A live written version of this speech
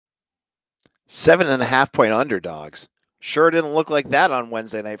7.5 point underdogs. Sure didn't look like that on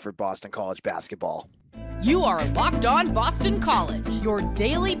Wednesday night for Boston College basketball. You are Locked On Boston College, your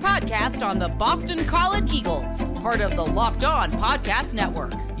daily podcast on the Boston College Eagles, part of the Locked On Podcast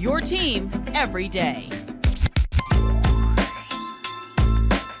Network, your team every day.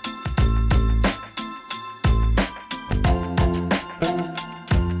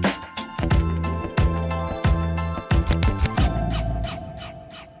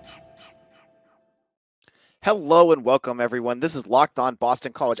 Hello and welcome, everyone. This is Locked On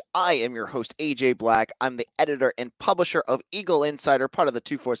Boston College. I am your host, AJ Black. I'm the editor and publisher of Eagle Insider, part of the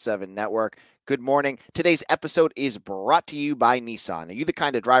 247 Network. Good morning. Today's episode is brought to you by Nissan. Are you the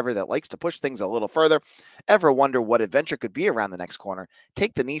kind of driver that likes to push things a little further? Ever wonder what adventure could be around the next corner?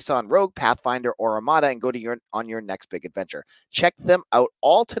 Take the Nissan Rogue, Pathfinder, or Armada and go to on your next big adventure. Check them out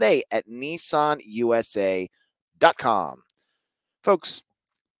all today at nissanusa.com. Folks,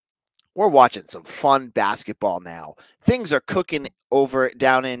 we're watching some fun basketball now. Things are cooking over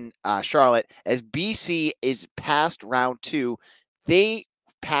down in Charlotte as BC is past round 2. They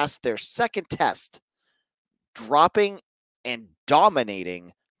passed their second test, dropping and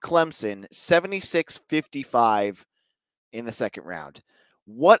dominating Clemson 76-55 in the second round.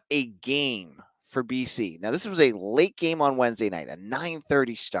 What a game for BC. Now, this was a late game on Wednesday night, a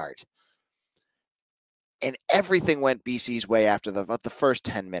 9:30 start. And everything went BC's way after the first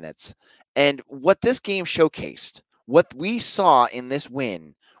 10 minutes. And what this game showcased, what we saw in this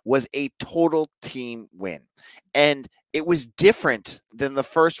win, was a total team win. And it was different than the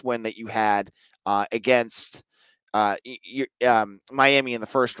first win that you had against Miami in the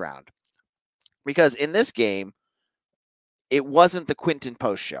first round. Because in this game, it wasn't the Quinton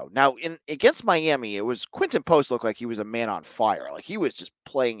Post show. Now, against Miami, it was Quinton Post looked like he was a man on fire. Like he was just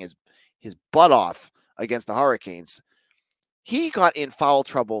playing his butt off against the Hurricanes. He got in foul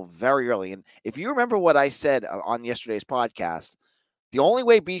trouble very early. And if you remember what I said on yesterday's podcast, the only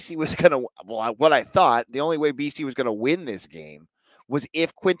way BC was going to, what I thought, the only way BC was going to win this game was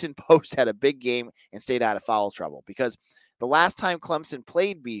if Quinton Post had a big game and stayed out of foul trouble. Because the last time Clemson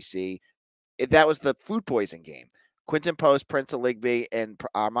played BC, that was the food poisoning game. Quinton Post, Prince Aligbe, and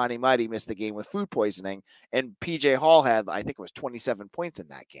Armani Mighty missed the game with food poisoning. And PJ Hall had, I think it was 27 points in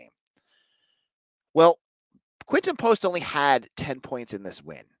that game. Well, Quinton Post only had 10 points in this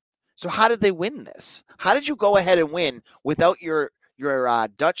win. So how did they win this? How did you go ahead and win without your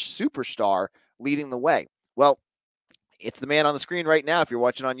Dutch superstar leading the way? Well, it's the man on the screen right now if you're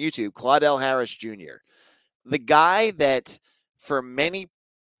watching on YouTube, Claudell Harris Jr. The guy that for many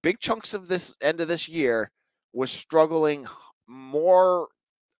big chunks of this end of this year was struggling more.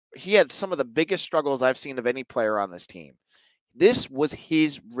 He had some of the biggest struggles I've seen of any player on this team. This was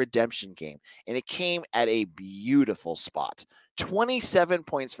his redemption game, and it came at a beautiful spot. 27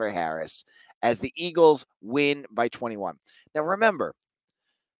 points for Harris as the Eagles win by 21. Now, remember,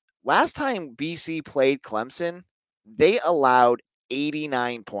 last time BC played Clemson, they allowed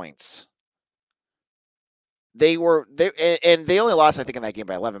 89 points. They only lost, I think, in that game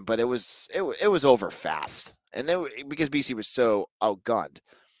by 11, but it was over fast, and because BC was so outgunned.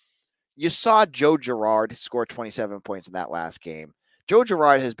 You saw Joe Girard score 27 points in that last game. Joe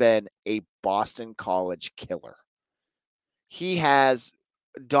Girard has been a Boston College killer. He has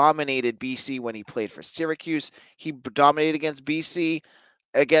dominated BC when he played for Syracuse. He dominated against BC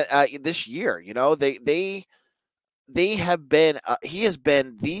again this year. You know, they have been. He has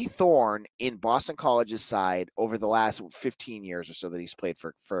been the thorn in Boston College's side over the last 15 years or so that he's played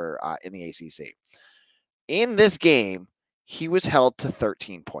for in the ACC. In this game, he was held to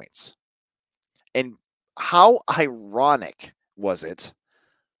 13 points. And how ironic was it?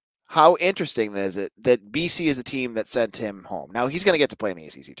 How interesting is it that BC is the team that sent him home? Now, he's going to get to play in the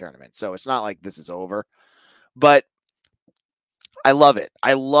ACC tournament, so it's not like this is over. But I love it.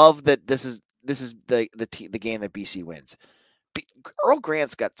 I love that this is the game that BC wins. Earl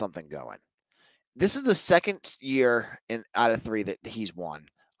Grant's got something going. This is the second year out of 3 that he's won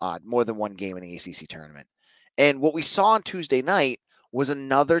more than one game in the ACC tournament. And what we saw on Tuesday night was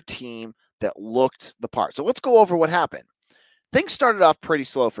another team that looked the part. So let's go over what happened. Things started off pretty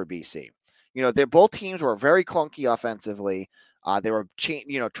slow for BC. You know, both teams were very clunky offensively. They were,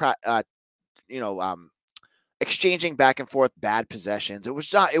 exchanging back and forth bad possessions. It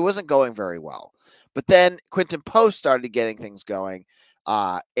wasn't going very well. But then Quinton Post started getting things going,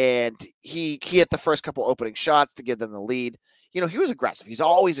 and he hit the first couple opening shots to give them the lead. You know, he was aggressive. He's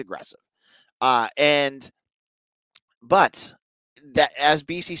always aggressive. But that as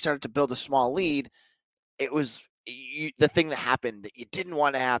BC started to build a small lead, it was the thing that happened that you didn't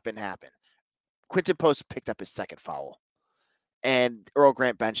want to happen. Quinton Post picked up his second foul, and Earl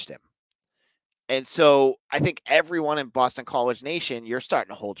Grant benched him. And so I think everyone in Boston College Nation, you're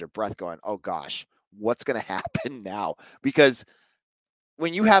starting to hold your breath going, oh gosh, what's going to happen now? Because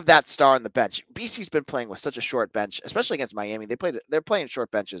when you have that star on the bench, BC's been playing with such a short bench, especially against Miami. They're playing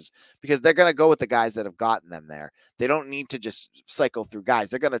short benches because they're going to go with the guys that have gotten them there. They don't need to just cycle through guys.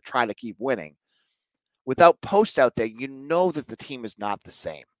 They're going to try to keep winning. Without Post out there, you know that the team is not the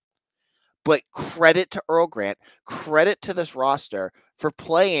same. But credit to Earl Grant, credit to this roster for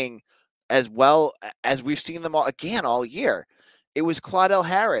playing as well as we've seen them all year. It was Claudell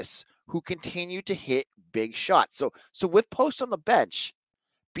Harris who continued to hit big shots. So with Post on the bench,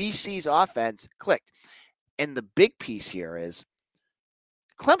 BC's offense clicked. And the big piece here is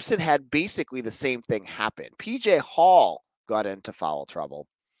Clemson had basically the same thing happen. PJ Hall got into foul trouble.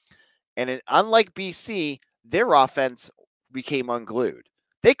 And unlike BC, their offense became unglued.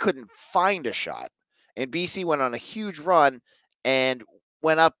 They couldn't find a shot. And BC went on a huge run and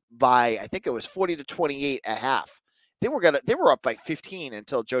went up by, I think it was 40-28 at half. They were up by 15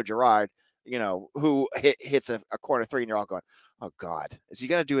 until Joe Girard, who hits a corner three, and you're all going, oh God, is he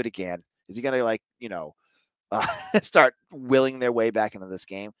going to do it again? Is he going to start willing their way back into this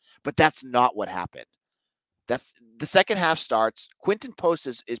game? But that's not what happened. That's the second half starts. Quinton Post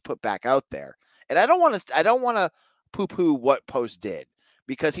is put back out there. And I don't want to poo-poo what Post did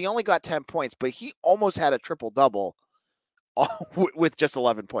because he only got 10 points, but he almost had a triple-double with just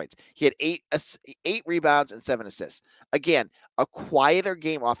 11 points. He had eight rebounds and 7 assists. Again, a quieter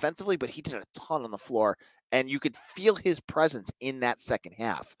game offensively, but he did a ton on the floor, and you could feel his presence in that second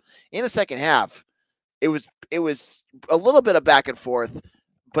half. In the second half, it was a little bit of back and forth,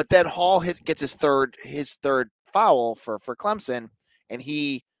 but then Hall gets his third foul for Clemson, and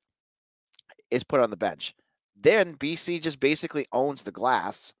he is put on the bench. Then BC just basically owns the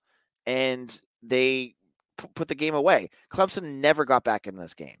glass, and they put the game away. Clemson never got back in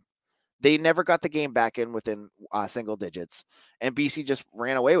this game. They never got the game back in within single digits, and BC just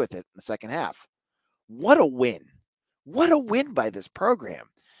ran away with it in the second half. What a win. What a win by this program.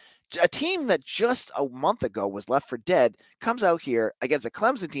 A team that just a month ago was left for dead comes out here against a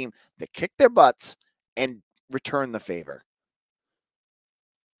Clemson team that kicked their butts and returned the favor.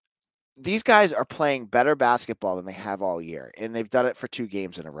 These guys are playing better basketball than they have all year, and they've done it for 2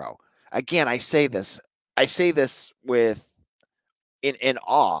 games in a row. Again, I say this with in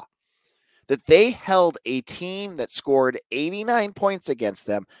awe that they held a team that scored 89 points against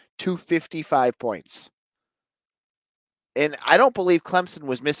them to 55 points. And I don't believe Clemson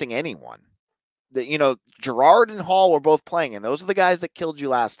was missing anyone. Girard and Hall were both playing, and those are the guys that killed you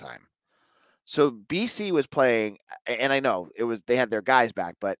last time. So BC was playing, and I know they had their guys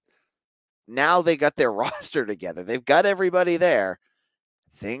back, but now they got their roster together. They've got everybody there.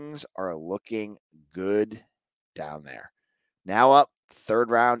 Things are looking good down there. Now up, third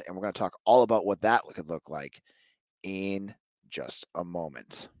round, and we're going to talk all about what that could look like in just a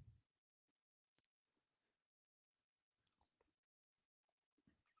moment.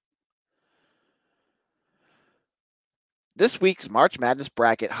 This week's March Madness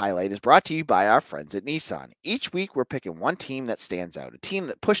Bracket highlight is brought to you by our friends at Nissan. Each week, we're picking one team that stands out, a team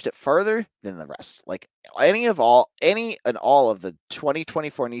that pushed it further than the rest. Like any and all of the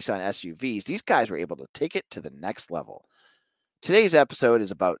 2024 Nissan SUVs, these guys were able to take it to the next level. Today's episode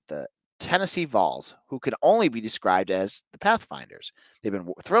is about the Tennessee Vols, who can only be described as the Pathfinders. They've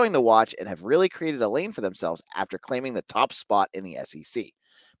been thrilling to watch and have really created a lane for themselves after claiming the top spot in the SEC.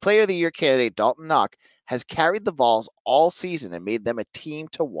 Player of the Year candidate Dalton Knock has carried the Vols all season and made them a team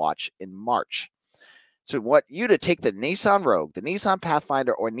to watch in March. So I want you to take the Nissan Rogue, the Nissan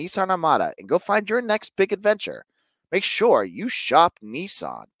Pathfinder, or Nissan Armada and go find your next big adventure. Make sure you shop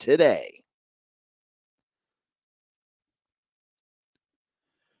Nissan today.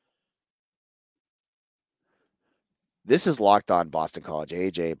 This is Locked On Boston College,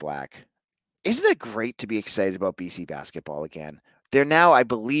 AJ Black. Isn't it great to be excited about BC basketball again? They're now, I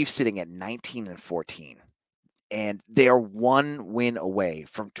believe, sitting at 19-14, and they are 1 win away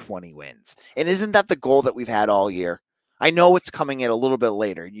from 20 wins. And isn't that the goal that we've had all year? I know it's coming in a little bit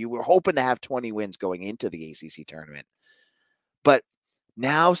later. You were hoping to have 20 wins going into the ACC tournament, but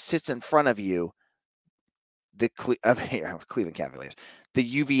now sits in front of you the Cleveland Cavaliers, the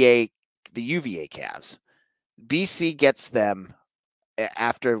UVA Cavs. BC gets them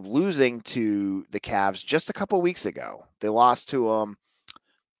after losing to the Cavs just a couple weeks ago. They lost to them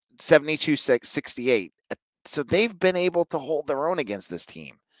 72-68. So they've been able to hold their own against this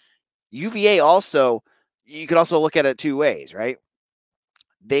team. UVA also, you could also look at it 2 ways, right?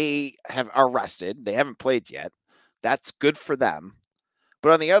 They are rested. They haven't played yet. That's good for them.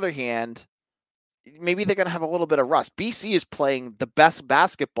 But on the other hand, maybe they're going to have a little bit of rust. BC is playing the best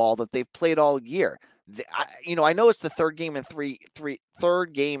basketball that they've played all year. I know it's the third game in 3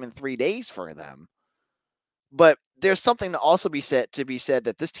 days for them, but there's something to also be said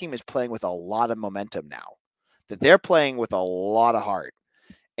that this team is playing with a lot of momentum now, that they're playing with a lot of heart.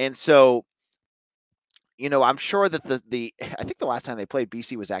 And so, I'm sure that I think the last time they played,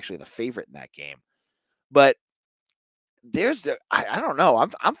 BC was actually the favorite in that game, but I don't know.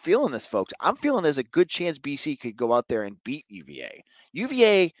 I'm feeling this, folks. I'm feeling there's a good chance BC could go out there and beat UVA.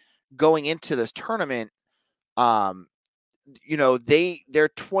 UVA going into this tournament, they're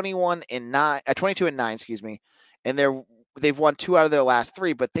 22-9, excuse me, and they've won 2 out of their last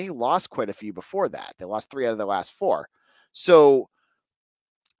 3, but they lost quite a few before that. They lost 3 out of their last 4. So,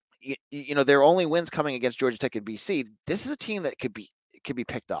 their only wins coming against Georgia Tech and BC. This is a team that could be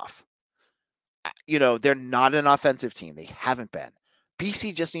picked off. They're not an offensive team. They haven't been.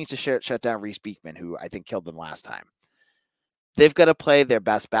 BC just needs to shut down Reese Beekman, who I think killed them last time. They've got to play their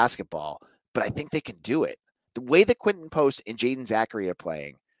best basketball, but I think they can do it. The way that Quentin Post and Jaden Zachary are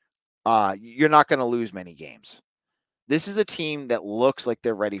playing, you're not going to lose many games. This is a team that looks like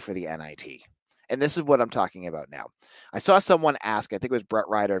they're ready for the NIT. And this is what I'm talking about now. I saw someone ask, I think it was Brett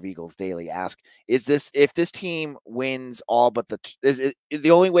Ryder of Eagles Daily, ask, if this team wins all but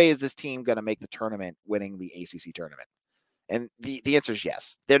the only way is this team going to make the tournament winning the ACC tournament? And the answer is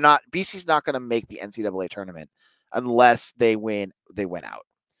yes. They're not. BC's not going to make the NCAA tournament unless they win out.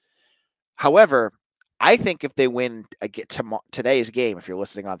 However, I think if they win today's game, if you're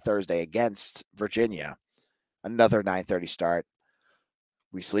listening on Thursday against Virginia, another 9:30 start.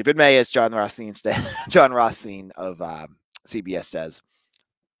 We sleep in May, as John Rothstein of CBS says.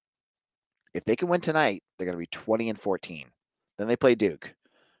 If they can win tonight, they're going to be 20-14. Then they play Duke,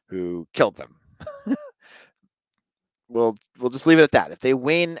 who killed them. We'll just leave it at that. If they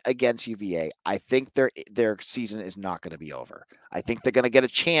win against UVA, I think their season is not going to be over. I think they're going to get a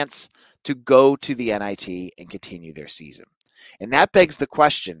chance to go to the NIT and continue their season. And that begs the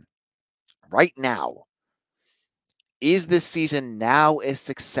question, right now, is this season now a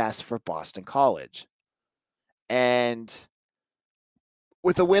success for Boston College? And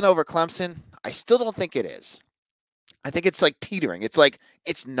with a win over Clemson, I still don't think it is. I think it's like teetering. It's like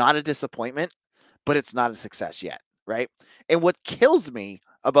it's not a disappointment, but it's not a success yet, right? And what kills me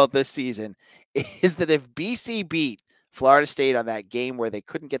about this season is that if BC beat Florida State on that game where they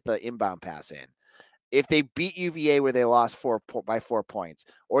couldn't get the inbound pass in, if they beat UVA where they lost by 4 points,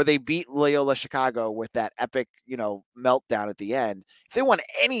 or they beat Loyola Chicago with that epic, meltdown at the end, if they won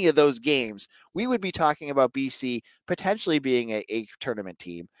any of those games, we would be talking about BC potentially being a tournament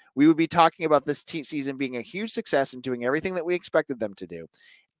team. We would be talking about this season being a huge success and doing everything that we expected them to do.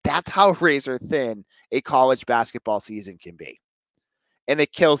 That's how razor thin a college basketball season can be. And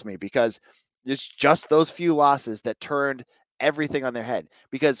it kills me because it's just those few losses that turned everything on their head,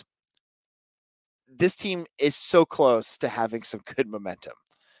 because this team is so close to having some good momentum.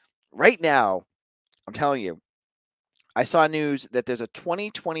 Right now, I'm telling you, I saw news that there's a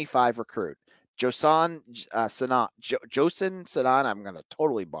 2025 recruit, Josan Sanan, I'm going to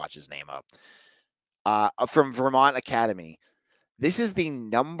totally botch his name up, from Vermont Academy. This is the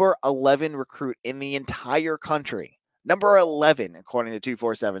number 11 recruit in the entire country. Number 11, according to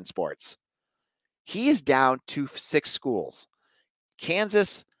 247 Sports. He is down to 6 schools.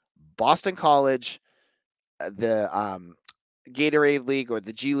 Kansas, Boston College, the Gatorade League, or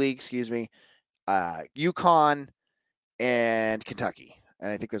the G League, UConn, and Kentucky.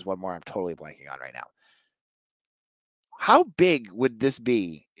 And I think there's one more I'm totally blanking on right now. How big would this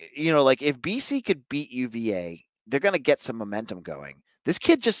be? If BC could beat UVA, they're going to get some momentum going. This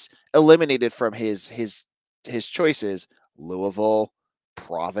kid just eliminated from his choices Louisville,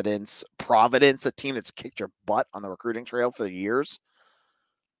 Providence, a team that's kicked your butt on the recruiting trail for years.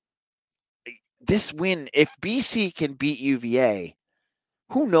 This win, if BC can beat UVA,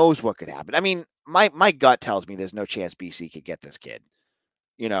 who knows what could happen? I mean, my gut tells me there's no chance BC could get this kid.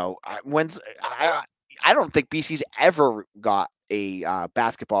 I don't think BC's ever got a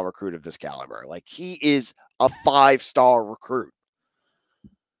basketball recruit of this caliber. Like, he is a 5-star recruit.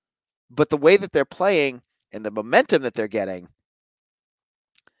 But the way that they're playing and the momentum that they're getting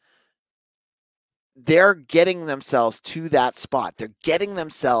themselves to that spot. They're getting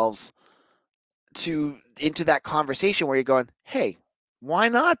themselves into that conversation where you're going, hey, why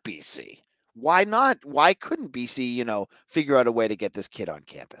not BC? Why not? Why couldn't BC, figure out a way to get this kid on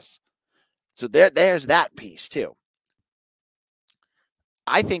campus? So there's that piece too.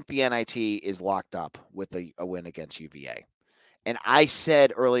 I think the NIT is locked up with a win against UVA. And I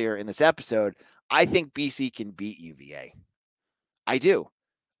said earlier in this episode, I think BC can beat UVA. I do.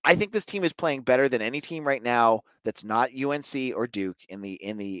 I think this team is playing better than any team right now that's not UNC or Duke in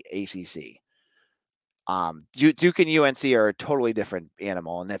the ACC. Duke and UNC are a totally different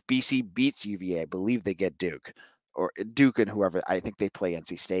animal, and if BC beats UVA, I believe they get Duke or Duke and whoever. I think they play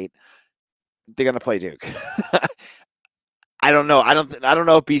NC State. They're going to play Duke. I don't know. I don't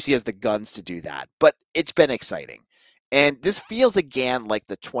know if BC has the guns to do that, but it's been exciting. And this feels again like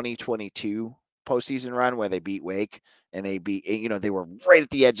the 2022 postseason run where they beat Wake and they were right at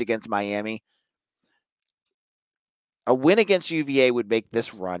the edge against Miami. A win against UVA would make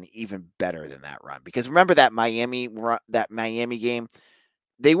this run even better than that run, because remember that Miami game,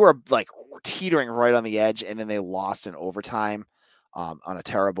 they were like teetering right on the edge, and then they lost in overtime on I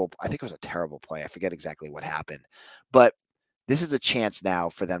think it was a terrible play. I forget exactly what happened, but this is a chance now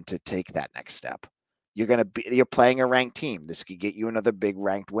for them to take that next step. You're playing a ranked team. This could get you another big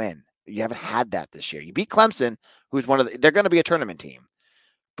ranked win. You haven't had that this year. You beat Clemson, who's they're going to be a tournament team,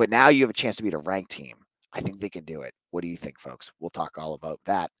 but now you have a chance to beat a ranked team. I think they can do it. What do you think, folks? We'll talk all about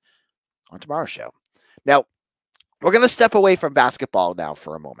that on tomorrow's show. Now, we're going to step away from basketball now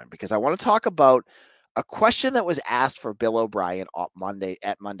for a moment, because I want to talk about a question that was asked for Bill O'Brien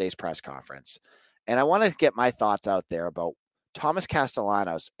at Monday's press conference. And I want to get my thoughts out there about Thomas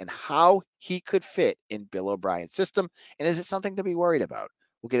Castellanos and how he could fit in Bill O'Brien's system. And is it something to be worried about?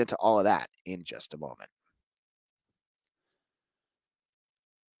 We'll get into all of that in just a moment.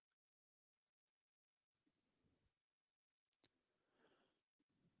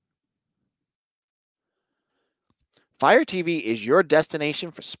 Fire TV is your destination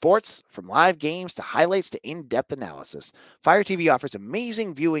for sports, from live games to highlights to in-depth analysis. Fire TV offers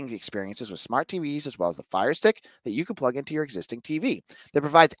amazing viewing experiences with smart TVs, as well as the Fire Stick that you can plug into your existing TV. That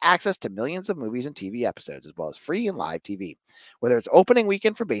provides access to millions of movies and TV episodes, as well as free and live TV. Whether it's opening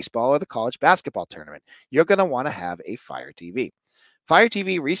weekend for baseball or the college basketball tournament, you're going to want to have a Fire TV. Fire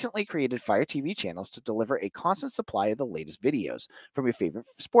TV recently created Fire TV channels to deliver a constant supply of the latest videos from your favorite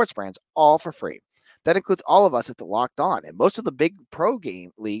sports brands, all for free. That includes all of us at the Locked On and most of the big pro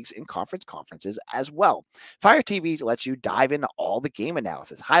game leagues and conferences as well. Fire TV lets you dive into all the game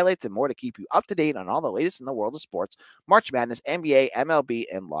analysis, highlights, and more to keep you up to date on all the latest in the world of sports, March Madness, NBA, MLB,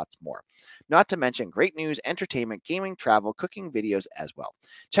 and lots more. Not to mention great news, entertainment, gaming, travel, cooking videos as well.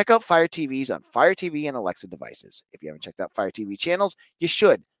 Check out Fire TVs on Fire TV and Alexa devices. If you haven't checked out Fire TV channels, you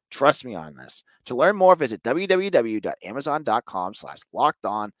should. Trust me on this. To learn more, visit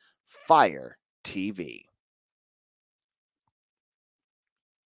www.amazon.com/lockedonfire TV.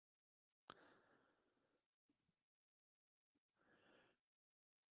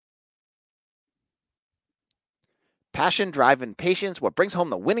 Passion, drive, and patience. What brings home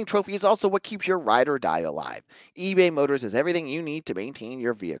the winning trophy is also what keeps your ride or die alive. eBay Motors has everything you need to maintain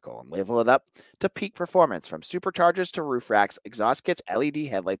your vehicle and level it up to peak performance, from superchargers to roof racks, exhaust kits, LED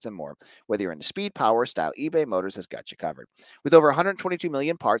headlights, and more. Whether you're into speed, power, style, eBay Motors has got you covered. With over 122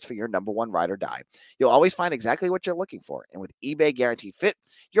 million parts for your number one ride or die, you'll always find exactly what you're looking for. And with eBay Guaranteed Fit,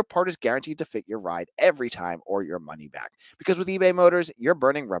 your part is guaranteed to fit your ride every time or your money back. Because with eBay Motors, you're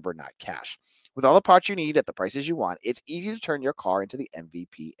burning rubber, not cash. With all the parts you need at the prices you want, it's easy to turn your car into the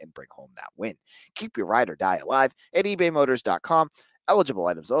MVP and bring home that win. Keep your ride or die alive at ebaymotors.com. Eligible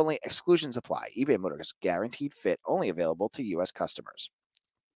items only. Exclusions apply. eBay Motors Guaranteed Fit, only available to U.S. customers.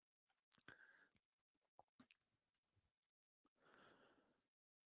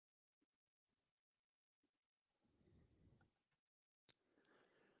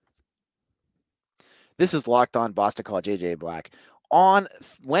 This is Locked On Boston College. AJ Black. On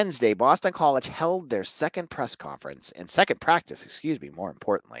Wednesday, Boston College held their second practice, more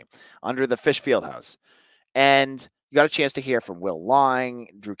importantly, under the Fish Fieldhouse. And you got a chance to hear from Will Long,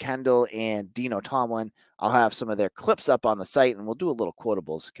 Drew Kendall, and Dino Tomlin. I'll have some of their clips up on the site, and we'll do a little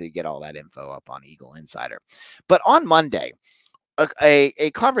quotables to get all that info up on Eagle Insider. But on Monday,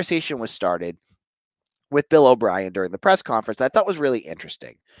 a conversation was started with Bill O'Brien during the press conference I thought was really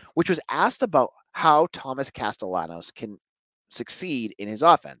interesting, which was asked about how Thomas Castellanos can succeed in his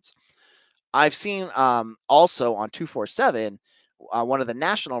offense. I've seen also on 247, one of the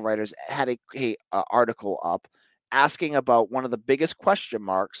national writers had a article up asking about one of the biggest question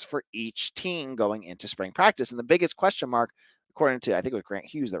marks for each team going into spring practice. And the biggest question mark, according to, I think it was Grant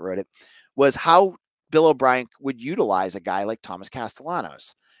Hughes that wrote it, was how Bill O'Brien would utilize a guy like Thomas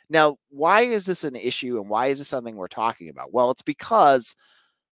Castellanos. Now, why is this an issue and why is this something we're talking about? Well, it's because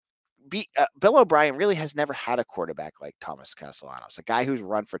Bill O'Brien really has never had a quarterback like Thomas Castellanos, a guy who's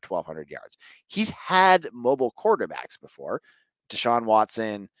run for 1,200 yards. He's had mobile quarterbacks before. Deshaun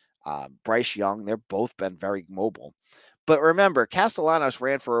Watson, Bryce Young, they've both been very mobile. But remember, Castellanos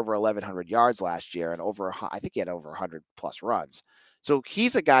ran for over 1,100 yards last year and I think he had over 100 plus runs. So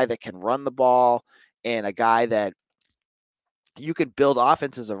he's a guy that can run the ball and a guy that you can build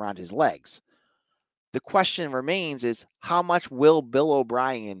offenses around his legs. The question remains is how much will Bill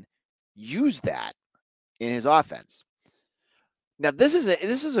O'Brien use that in his offense? Now, this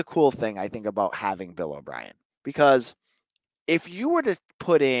is a cool thing, I think, about having Bill O'Brien, because if you were to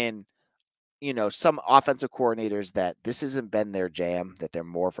put in, some offensive coordinators that this hasn't been their jam, that they're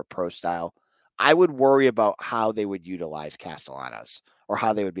more of a pro style, I would worry about how they would utilize Castellanos or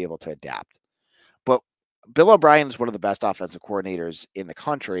how they would be able to adapt. But Bill O'Brien is one of the best offensive coordinators in the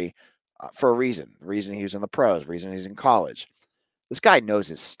country for a reason. The reason he was in the pros, the reason he's in college. This guy knows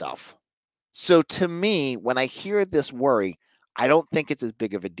his stuff. So to me, when I hear this worry, I don't think it's as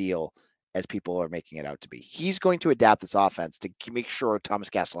big of a deal as people are making it out to be. He's going to adapt this offense to make sure Thomas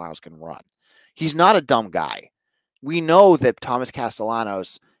Castellanos can run. He's not a dumb guy. We know that Thomas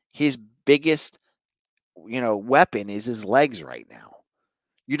Castellanos, his biggest, weapon is his legs right now.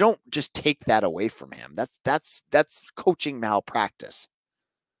 You don't just take that away from him. That's coaching malpractice.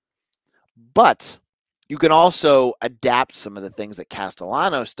 But you can also adapt some of the things that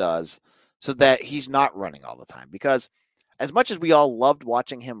Castellanos does so that he's not running all the time. Because as much as we all loved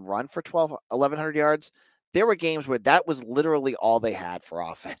watching him run for 1,100 yards, there were games where that was literally all they had for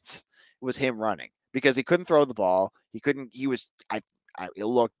offense. It was him running because he couldn't throw the ball. It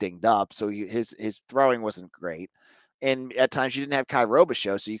looked dinged up. So his throwing wasn't great. And at times you didn't have Kai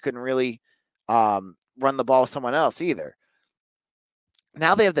Robichaux, so you couldn't really run the ball with someone else either.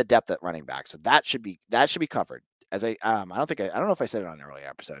 Now they have the depth at running back, so that should be covered. As I don't know if I said it on an earlier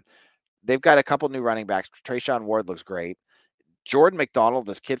episode. They've got a couple new running backs. Trayshawn Ward looks great. Jordan McDonald,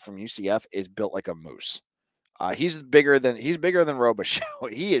 this kid from UCF, is built like a moose. He's bigger than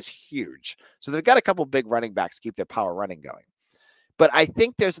Robichaux. He is huge. So they've got a couple big running backs to keep their power running going. But I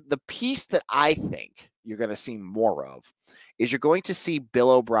think there's the piece that I think you're going to see more of is you're going to see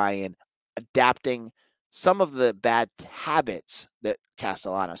Bill O'Brien adapting some of the bad habits that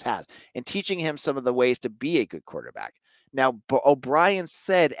Castellanos has and teaching him some of the ways to be a good quarterback. Now, O'Brien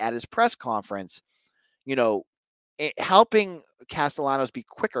said at his press conference, helping Castellanos be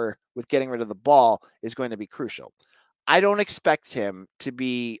quicker with getting rid of the ball is going to be crucial. I don't expect him to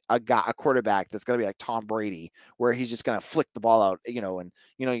be a quarterback that's going to be like Tom Brady, where he's just going to flick the ball out,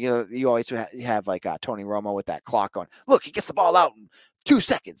 you always have like Tony Romo with that clock on. Look, he gets the ball out in 2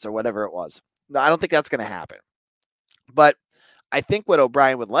 seconds or whatever it was. No, I don't think that's going to happen. But I think what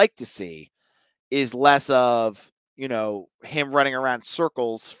O'Brien would like to see is less of, him running around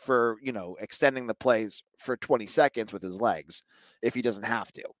circles for, extending the plays for 20 seconds with his legs if he doesn't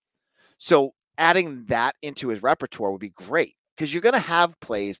have to. So adding that into his repertoire would be great because you're going to have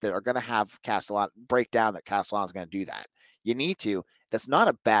plays that are going to have Castellanos break down that Castellanos is going to do that. You need to. That's not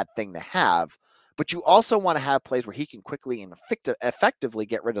a bad thing to have, but you also want to have plays where he can quickly and effectively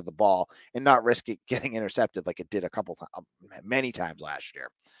get rid of the ball and not risk it getting intercepted like it did many times last year.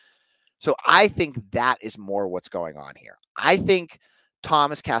 So I think that is more what's going on here. I think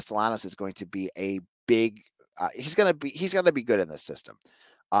Thomas Castellanos is going to be a big. He's going to be good in this system.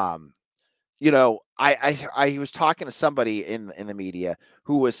 I was talking to somebody in the media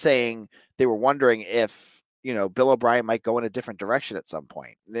who was saying they were wondering if Bill O'Brien might go in a different direction at some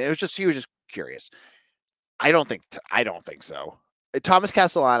point. He was just curious. I don't think so. Thomas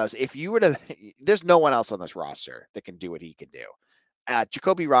Castellanos, if you were to, there's no one else on this roster that can do what he can do.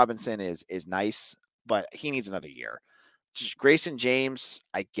 Jacoby Robinson is nice, but he needs another year. Grayson James,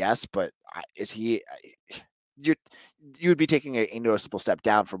 I guess, but is he? You would be taking a noticeable step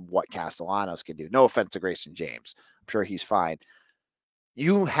down from what Castellanos can do. No offense to Grayson James, I'm sure he's fine.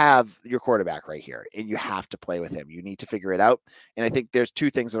 You have your quarterback right here, and you have to play with him. You need to figure it out. And I think there's two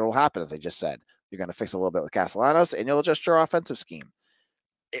things that will happen, as I just said. You're going to fix a little bit with Castellanos, and you'll adjust your offensive scheme.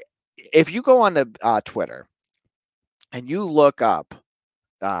 If you go on to Twitter and you look up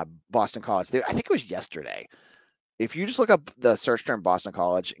Boston College, I think it was yesterday. If you just look up the search term Boston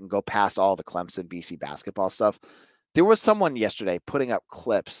College and go past all the Clemson, BC basketball stuff, there was someone yesterday putting up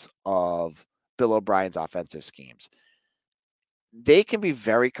clips of Bill O'Brien's offensive schemes. They can be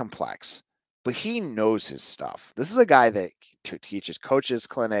very complex, but he knows his stuff. This is a guy that teaches coaches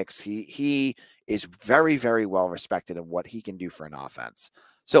clinics. He is very, very well respected in what he can do for an offense.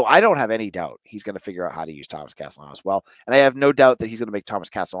 So I don't have any doubt he's going to figure out how to use Thomas Castellanos well. And I have no doubt that he's going to make Thomas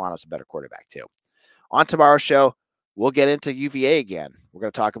Castellanos a better quarterback too. On tomorrow's show, we'll get into UVA again. We're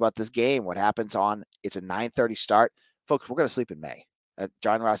going to talk about this game, what happens it's a 9:30 start. Folks, we're going to sleep in May.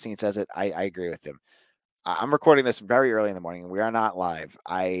 John Rothstein says it. I agree with him. I'm recording this very early in the morning, and we are not live.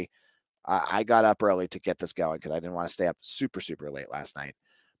 I got up early to get this going because I didn't want to stay up super, super late last night.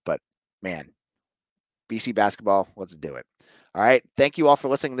 But, man, BC basketball, let's do it. All right. Thank you all for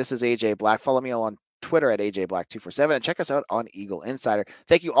listening. This is AJ Black. Follow me on Twitter at AJBlack247 and check us out on Eagle Insider.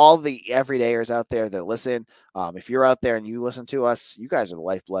 Thank you all the everydayers out there that listen. If you're out there and you listen to us, you guys are the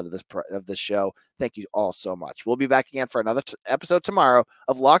lifeblood of this show. Thank you all so much. We'll be back again for another episode tomorrow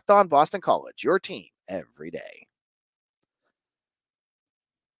of Locked On Boston College, your team every day.